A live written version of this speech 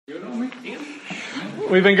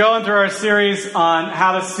We've been going through our series on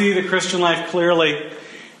how to see the Christian life clearly,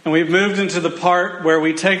 and we've moved into the part where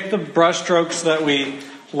we take the brushstrokes that we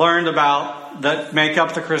learned about that make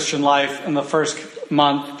up the Christian life in the first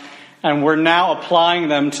month, and we're now applying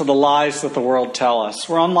them to the lies that the world tell us.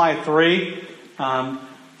 We're on lie 3, and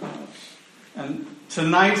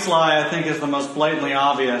tonight's lie, I think, is the most blatantly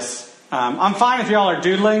obvious. I'm fine if y'all are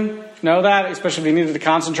doodling, know that, especially if you needed to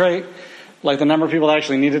concentrate. Like, the number of people that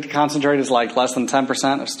actually needed to concentrate is like less than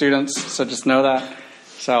 10% of students, so just know that.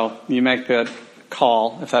 So you make the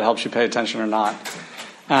call if that helps you pay attention or not.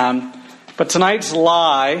 But tonight's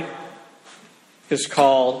lie is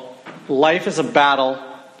called Life is a Battle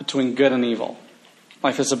Between Good and Evil.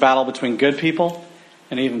 Life is a battle between good people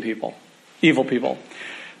and evil people.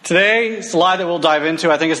 Today's lie that we'll dive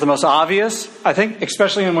into, I think, is the most obvious. I think,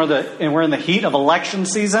 especially when we're in the heat of election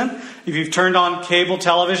season. If you've turned on cable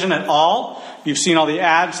television at all, you've seen all the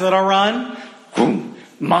ads that are run.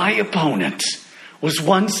 My opponent was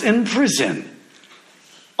once in prison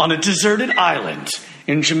on a deserted island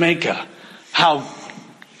in Jamaica. How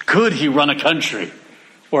could he run a country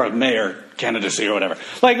or a mayor candidacy or whatever?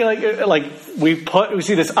 Like we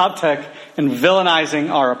see this uptick in villainizing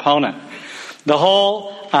our opponent. The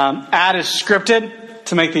whole ad is scripted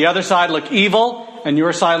to make the other side look evil and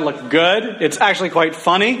your side look good. It's actually quite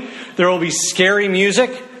funny. There will be scary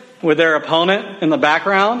music with their opponent in the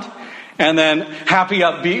background, and then happy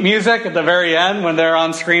upbeat music at the very end when they're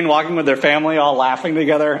on screen walking with their family, all laughing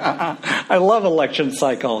together. I love election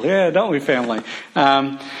cycle. Yeah, don't we, family?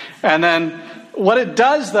 And then what it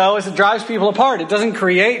does, though, is it drives people apart. It doesn't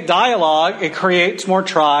create dialogue. It creates more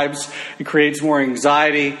tribes. It creates more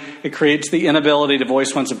anxiety. It creates the inability to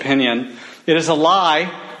voice one's opinion. It is a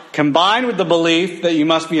lie combined with the belief that you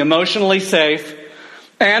must be emotionally safe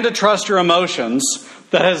and to trust your emotions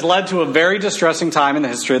that has led to a very distressing time in the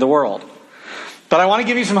history of the world. But I want to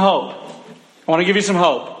give you some hope.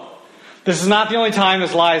 This is not the only time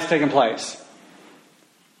this lie has taken place.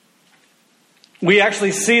 We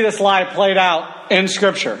actually see this lie played out in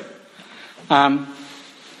Scripture.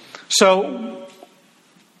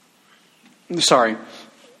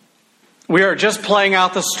 We are just playing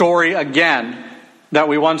out the story again that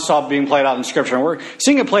we once saw being played out in Scripture. And we're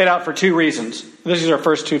seeing it played out for 2 reasons. This is our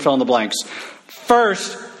first 2 fill in the blanks.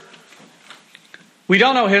 First, we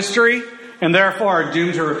don't know history and therefore are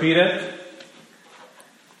doomed to repeat it.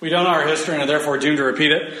 We don't know our history and are therefore doomed to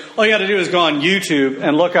repeat it. All you got to do is go on YouTube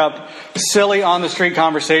and look up silly on-the-street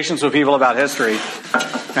conversations with people about history.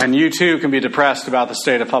 And you too can be depressed about the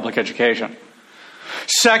state of public education.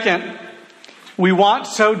 Second, we want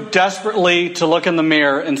so desperately to look in the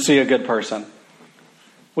mirror and see a good person.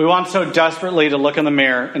 That's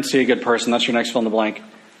your next fill in the blank.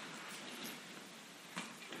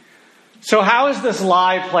 So how is this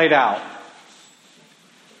lie played out?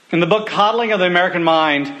 In the book Coddling of the American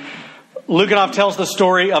Mind, Lukianoff tells the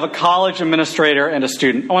story of a college administrator and a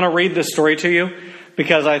student. I want to read this story to you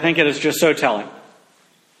because I think it is just so telling.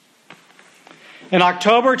 In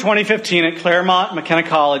October 2015 at Claremont McKenna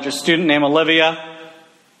College, a student named Olivia,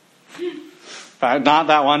 not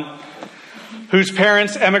that one, whose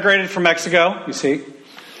parents emigrated from Mexico, you see,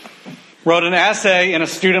 wrote an essay in a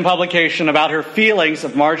student publication about her feelings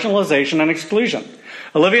of marginalization and exclusion.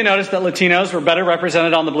 Olivia noticed that Latinos were better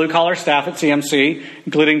represented on the blue-collar staff at CMC,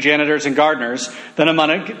 including janitors and gardeners, than among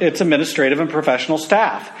its administrative and professional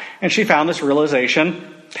staff. And she found this realization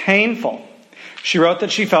painful. She wrote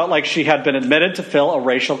that she felt like she had been admitted to fill a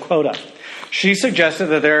racial quota. She suggested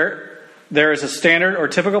that there is a standard or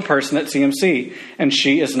typical person at CMC, and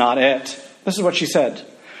she is not it. This is what she said.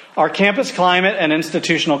 Our campus climate and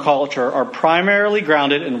institutional culture are primarily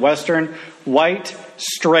grounded in Western, white,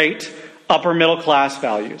 straight, upper middle class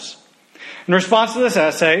values. In response to this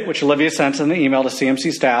essay, which Olivia sent in the email to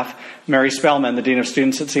CMC staff, Mary Spellman, the Dean of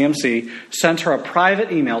Students at CMC, sent her a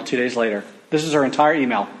private email 2 days later. This is her entire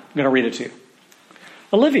email. I'm going to read it to you.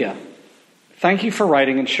 Olivia, thank you for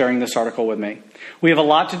writing and sharing this article with me. We have a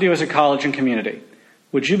lot to do as a college and community.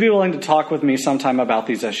 Would you be willing to talk with me sometime about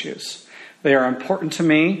these issues? They are important to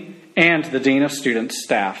me and the Dean of Students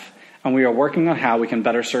staff, and we are working on how we can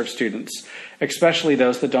better serve students, especially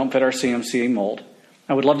those that don't fit our CMC mold.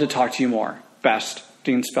 I would love to talk to you more. Best,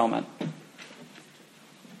 Dean Spellman.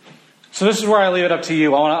 So this is where I leave it up to you.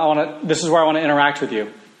 This is where I want to interact with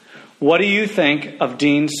you. What do you think of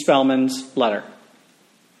Dean Spellman's letter?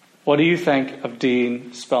 What do you think of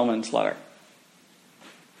Dean Spellman's letter?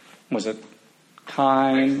 Was it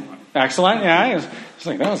kind? Excellent? Yeah, it's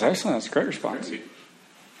like, that was excellent. That's a great response.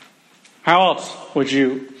 How else would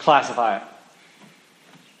you classify it?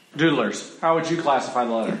 Doodlers, how would you classify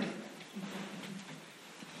the letter?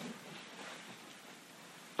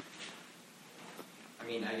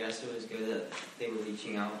 mean, I guess it was good that they were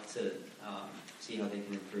reaching out to see how they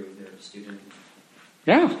can improve their student.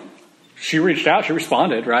 Yeah. She reached out. She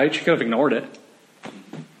responded, right? She could have ignored it.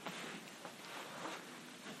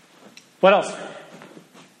 What else?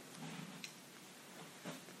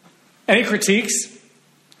 Any critiques?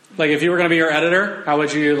 Like, if you were going to be your editor, how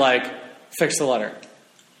would you, fix the letter?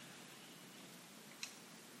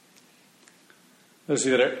 Those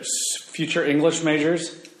of you that are future English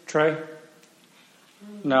majors, Trey?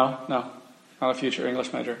 No, not a future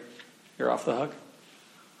English major. You're off the hook.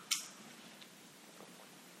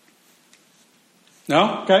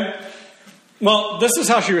 No? Okay. Well, this is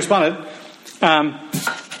how she responded.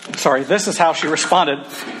 This is how she responded.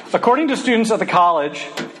 According to students at the college,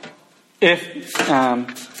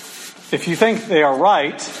 if you think they are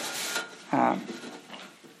right,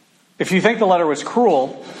 if you think the letter was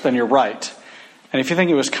cruel, then you're right. And if you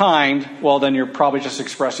think it was kind, well, then you're probably just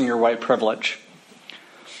expressing your white privilege.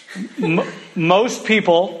 Most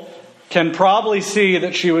people can probably see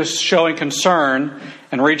that she was showing concern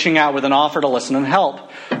and reaching out with an offer to listen and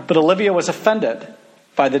help. But Olivia was offended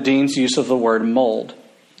by the dean's use of the word mold.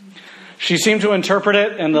 She seemed to interpret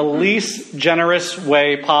it in the least generous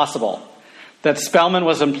way possible. That Spellman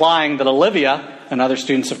was implying that Olivia and other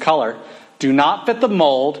students of color do not fit the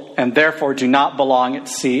mold and therefore do not belong at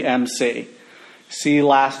CMC. See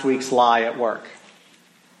last week's lie at work.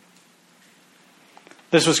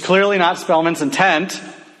 This was clearly not Spellman's intent,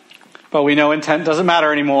 but we know intent doesn't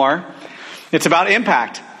matter anymore. It's about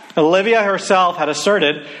impact. Olivia herself had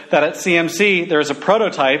asserted that at CMC there is a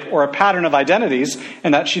prototype or a pattern of identities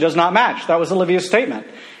and that she does not match. That was Olivia's statement.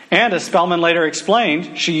 And as Spellman later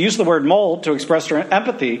explained, she used the word mold to express her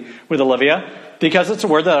empathy with Olivia because it's a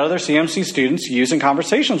word that other CMC students use in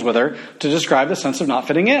conversations with her to describe the sense of not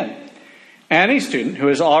fitting in. Any student who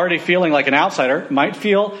is already feeling like an outsider might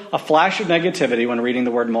feel a flash of negativity when reading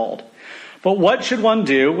the word mold. But what should one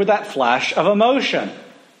do with that flash of emotion?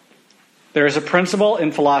 There is a principle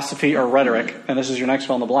in philosophy or rhetoric, and this is your next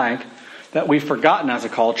fill in the blank, that we've forgotten as a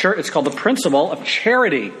culture. It's called the principle of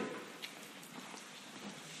charity,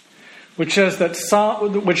 which says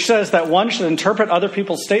that one should interpret other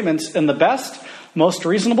people's statements in the best, most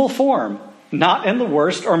reasonable form, not in the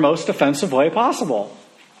worst or most offensive way possible.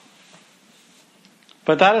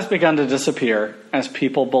 But that has begun to disappear as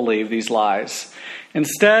people believe these lies.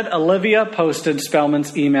 Instead, Olivia posted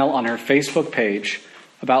Spellman's email on her Facebook page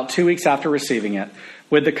about 2 weeks after receiving it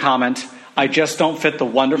with the comment, "I just don't fit the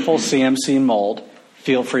wonderful CMC mold.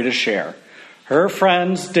 Feel free to share." Her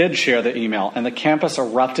friends did share the email, and the campus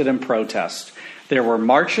erupted in protest. There were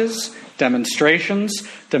marches, demonstrations,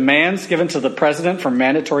 demands given to the president for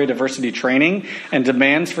mandatory diversity training, and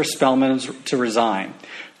demands for Spellman to resign.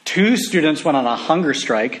 2 students went on a hunger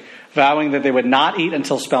strike, vowing that they would not eat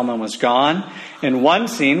until Spellman was gone. In one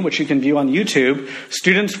scene, which you can view on YouTube,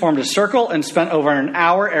 students formed a circle and spent over an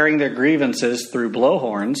hour airing their grievances through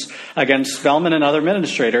blowhorns against Spellman and other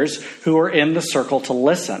administrators who were in the circle to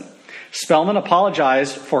listen. Spellman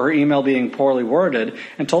apologized for her email being poorly worded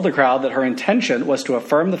and told the crowd that her intention was to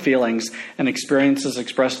affirm the feelings and experiences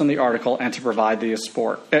expressed in the article and to provide the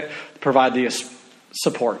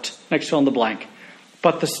support. Next fill in the blank.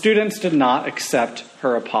 But the students did not accept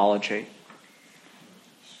her apology.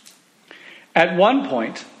 At one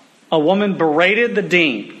point, a woman berated the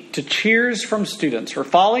dean to cheers from students for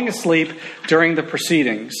falling asleep during the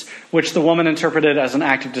proceedings, which the woman interpreted as an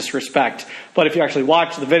act of disrespect. But if you actually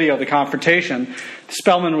watch the video of the confrontation,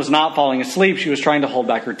 Spellman was not falling asleep. She was trying to hold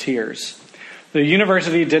back her tears. The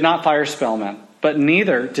university did not fire Spellman, but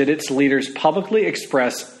neither did its leaders publicly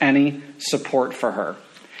express any support for her.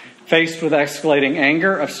 Faced with escalating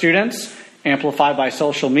anger of students, amplified by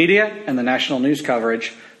social media and the national news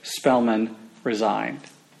coverage, Spellman resigned.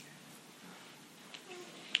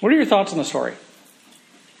 What are your thoughts on the story?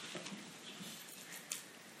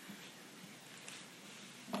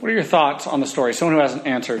 What are your thoughts on the story? Someone who hasn't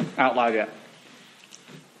answered out loud yet.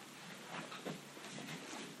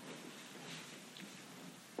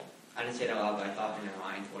 I didn't say it out loud, but I thought in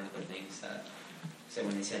my mind one of the things that said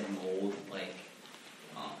when they said mold,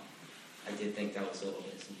 I did think that was a little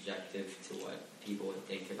bit subjective to what people would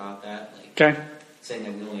think about that. Okay. Saying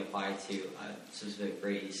that we only apply to a specific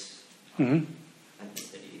race,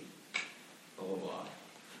 ethnicity, blah, blah, blah.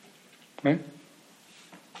 Okay.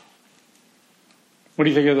 What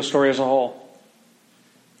do you think of the story as a whole?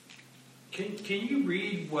 Can you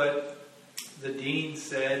read what the dean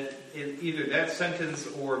said in either that sentence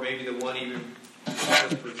or maybe the one even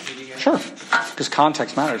preceding it? Sure. Because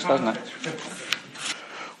context matters, doesn't it?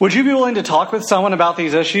 Would you be willing to talk with someone about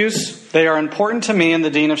these issues? They are important to me and the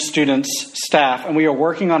Dean of Students staff, and we are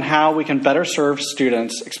working on how we can better serve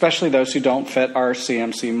students, especially those who don't fit our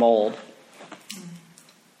CMC mold.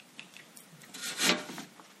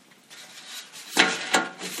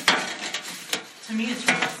 To me, it's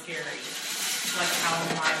really scary, like how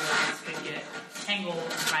my words could get tangled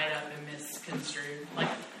and tied up and misconstrued. Like,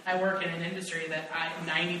 I work in an industry that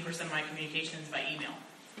 90% of my communication is by email.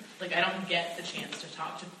 Like, I don't get the chance to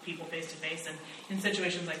talk to people face to face, and in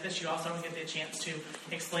situations like this, you also don't get the chance to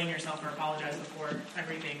explain yourself or apologize before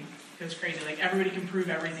everything goes crazy. Like, everybody can prove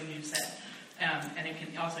everything you said, and it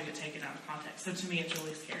can also get taken out of context. So to me, it's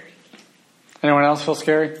really scary. Anyone else feel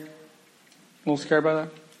scary? A little scared by that?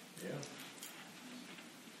 Yeah.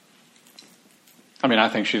 I mean, I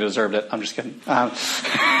think she deserved it. I'm just kidding. I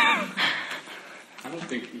don't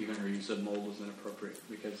think even her use of mold was inappropriate,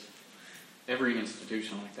 because every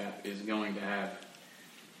institution like that is going to have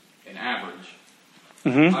an average,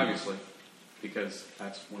 obviously, because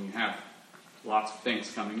that's when you have lots of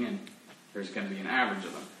things coming in, there's going to be an average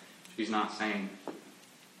of them. She's not saying,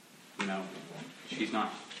 she's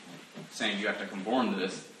not saying you have to conform to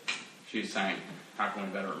this. She's saying, how can we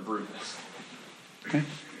better improve this? Okay.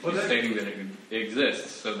 She's stating that it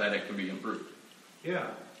exists so that it can be improved. Yeah.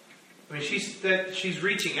 I mean, she's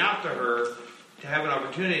reaching out to her to have an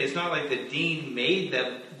opportunity. It's not like the dean made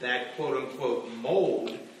that quote unquote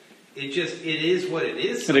mold. It is what it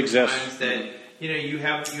is. It exists. Sometimes that you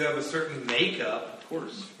have a certain makeup, Of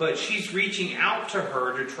course. but she's reaching out to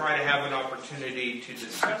her to try to have an opportunity to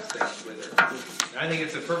discuss things with her. And I think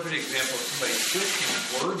it's a perfect example of somebody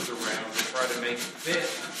twisting words around to try to make it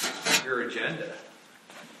fit your agenda.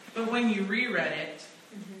 But when you reread it,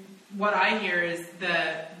 what I hear is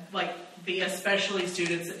the especially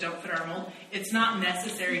students that don't fit our mold, it's not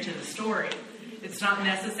necessary to the story. It's not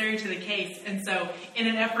necessary to the case. And so in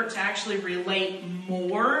an effort to actually relate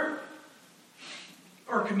more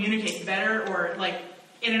or communicate better, or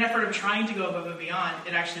in an effort of trying to go above and beyond,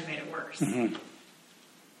 it actually made it worse. Mm-hmm.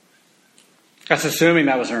 That's assuming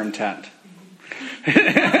that was her intent. That's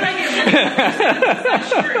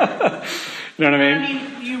true. You know what I mean? I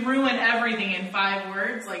mean, you ruin everything in 5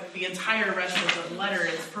 words. Like, the entire rest of the letter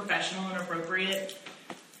is professional and appropriate,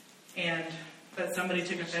 but somebody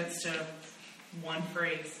took offense to one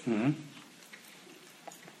phrase. Mm-hmm.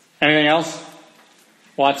 Anything else?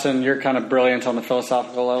 Watson, you're kind of brilliant on the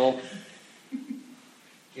philosophical level.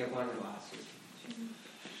 You have one of the glasses.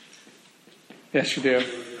 Yes, you do. I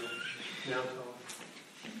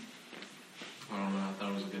don't know. I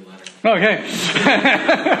thought it was a good letter. Okay.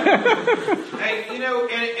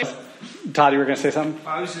 Hey, Todd, you were going to say something?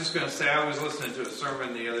 I was just going to say, I was listening to a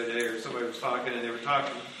sermon the other day, or somebody was talking, and they were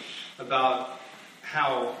talking about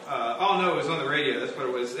how, it was on the radio, that's what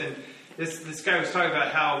it was, and this guy was talking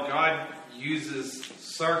about how God uses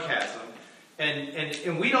sarcasm,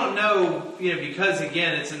 and we don't know, because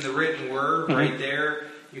again, it's in the written word right there,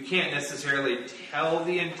 you can't necessarily tell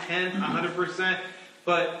the intent 100%,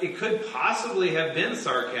 but it could possibly have been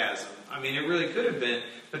sarcasm. I mean, it really could have been.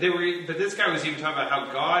 But this guy was even talking about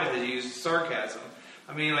how God has used sarcasm.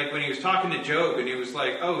 I mean, like when he was talking to Job, and he was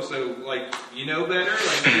like, "Oh, so you know better?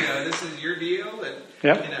 This is your deal." And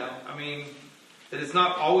Yep. I mean, that it's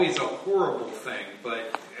not always a horrible thing.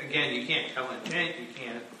 But again, you can't tell intent. You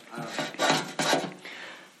can't.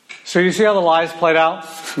 So you see how the lies played out?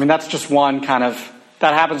 I mean, that's just one kind of,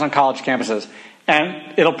 that happens on college campuses.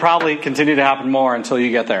 And it'll probably continue to happen more until you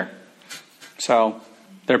get there. So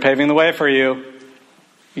they're paving the way for you.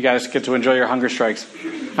 You guys get to enjoy your hunger strikes.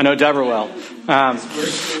 I know Deborah will. Is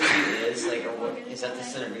that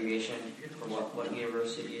just an abbreviation for what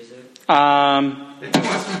university is it?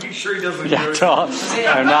 Let's make sure he doesn't go to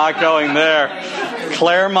I'm not going there.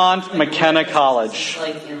 Claremont McKenna College.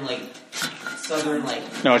 In southern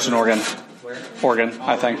No, it's in Oregon. where? Oregon,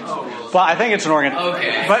 I think. But I think it's in Oregon.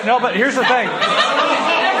 Okay. But here's the thing.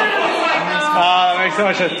 That makes so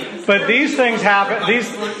much sense. But these things happen.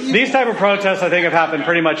 These type of protests, I think, have happened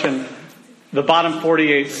pretty much in the bottom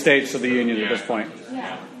 48 states of the union at this point.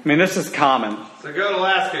 I mean, this is common. So go to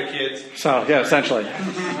Alaska, kids. So yeah, essentially,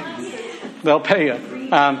 they'll pay you.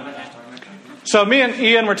 So me and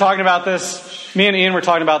Ian were talking about this.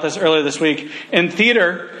 Earlier this week. In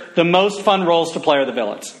theater, the most fun roles to play are the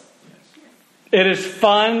villains. It is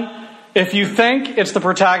fun. If you think it's the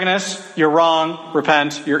protagonist, you're wrong.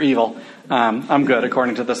 Repent. You're evil. I'm good,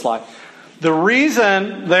 according to this lie. The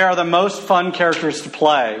reason they are the most fun characters to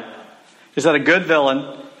play is that a good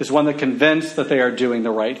villain is one that's convinced that they are doing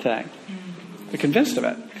the right thing. They're convinced of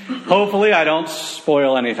it. Hopefully, I don't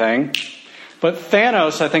spoil anything. But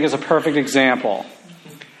Thanos, I think, is a perfect example.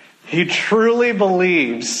 He truly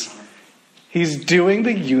believes he's doing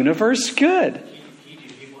the universe good.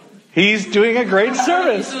 He's doing a great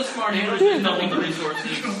service. He's so smart, he understands double the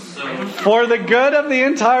resources. So. For the good of the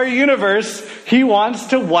entire universe, he wants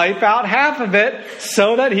to wipe out half of it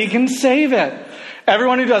so that he can save it.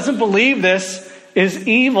 Everyone who doesn't believe this is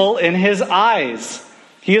evil in his eyes.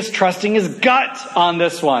 He is trusting his gut on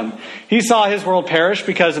this one. He saw his world perish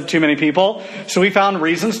because of too many people, so he found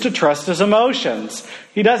reasons to trust his emotions.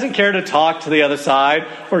 He doesn't care to talk to the other side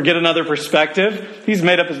or get another perspective. He's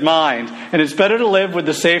made up his mind. And it's better to live with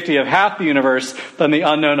the safety of half the universe than the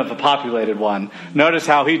unknown of a populated one. Notice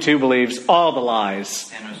how he too believes all the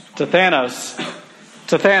lies. To Thanos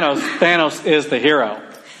is the hero.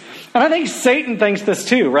 And I think Satan thinks this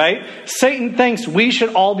too, right? Satan thinks we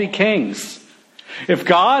should all be kings. If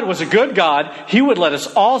God was a good God, he would let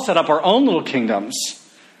us all set up our own little kingdoms.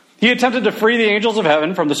 He attempted to free the angels of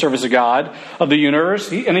heaven from the service of God, of the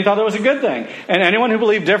universe, and he thought that was a good thing. And anyone who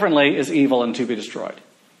believed differently is evil and to be destroyed.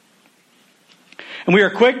 And we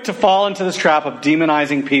are quick to fall into this trap of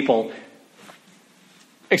demonizing people,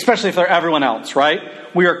 especially if they're everyone else, right?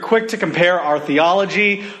 We are quick to compare our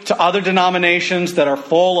theology to other denominations that are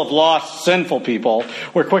full of lost, sinful people.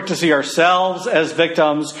 We're quick to see ourselves as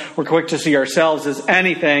victims. We're quick to see ourselves as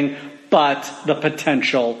anything but the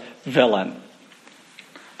potential villain.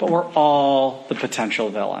 But we're all the potential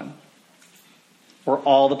villain. We're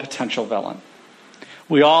all the potential villain.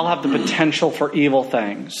 We all have the potential for evil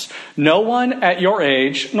things. No one at your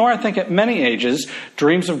age, nor I think at many ages,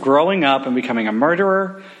 dreams of growing up and becoming a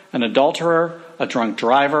murderer, an adulterer, a drunk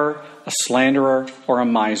driver, a slanderer, or a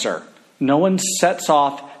miser. No one sets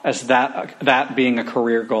off as that being a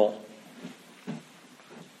career goal.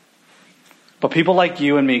 But people like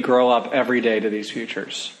you and me grow up every day to these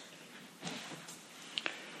futures.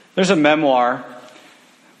 There's a memoir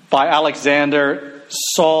by Alexander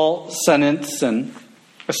Solzhenitsyn,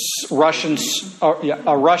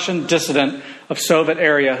 a Russian dissident of Soviet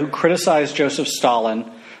area who criticized Joseph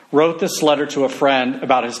Stalin, wrote this letter to a friend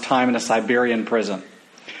about his time in a Siberian prison.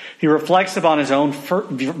 He reflects upon his own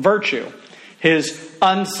virtue, his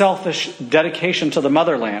unselfish dedication to the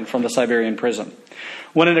motherland from the Siberian prison,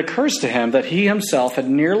 when it occurs to him that he himself had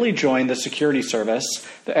nearly joined the security service,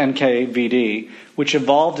 the NKVD, which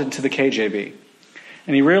evolved into the KGB.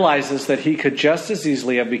 And he realizes that he could just as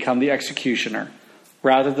easily have become the executioner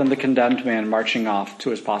rather than the condemned man marching off to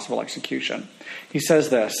his possible execution. He says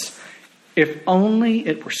this, "If only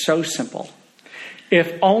it were so simple.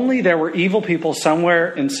 If only there were evil people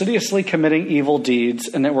somewhere insidiously committing evil deeds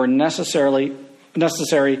and it were necessary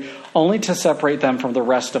only to separate them from the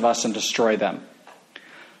rest of us and destroy them."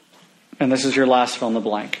 And this is your last fill in the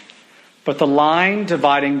blank. But the line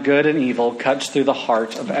dividing good and evil cuts through the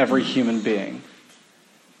heart of every human being.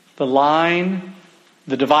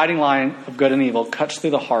 The dividing line of good and evil cuts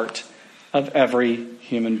through the heart of every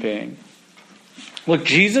human being. Look,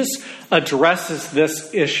 Jesus addresses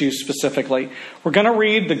this issue specifically. We're going to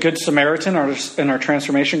read the Good Samaritan in our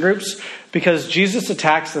transformation groups because Jesus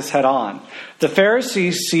attacks this head on. The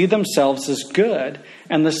Pharisees see themselves as good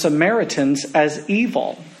and the Samaritans as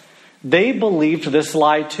evil. They believed this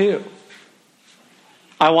lie too.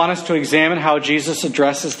 I want us to examine how Jesus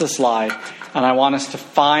addresses this lie, and I want us to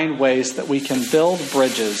find ways that we can build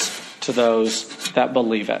bridges to those that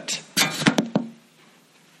believe it.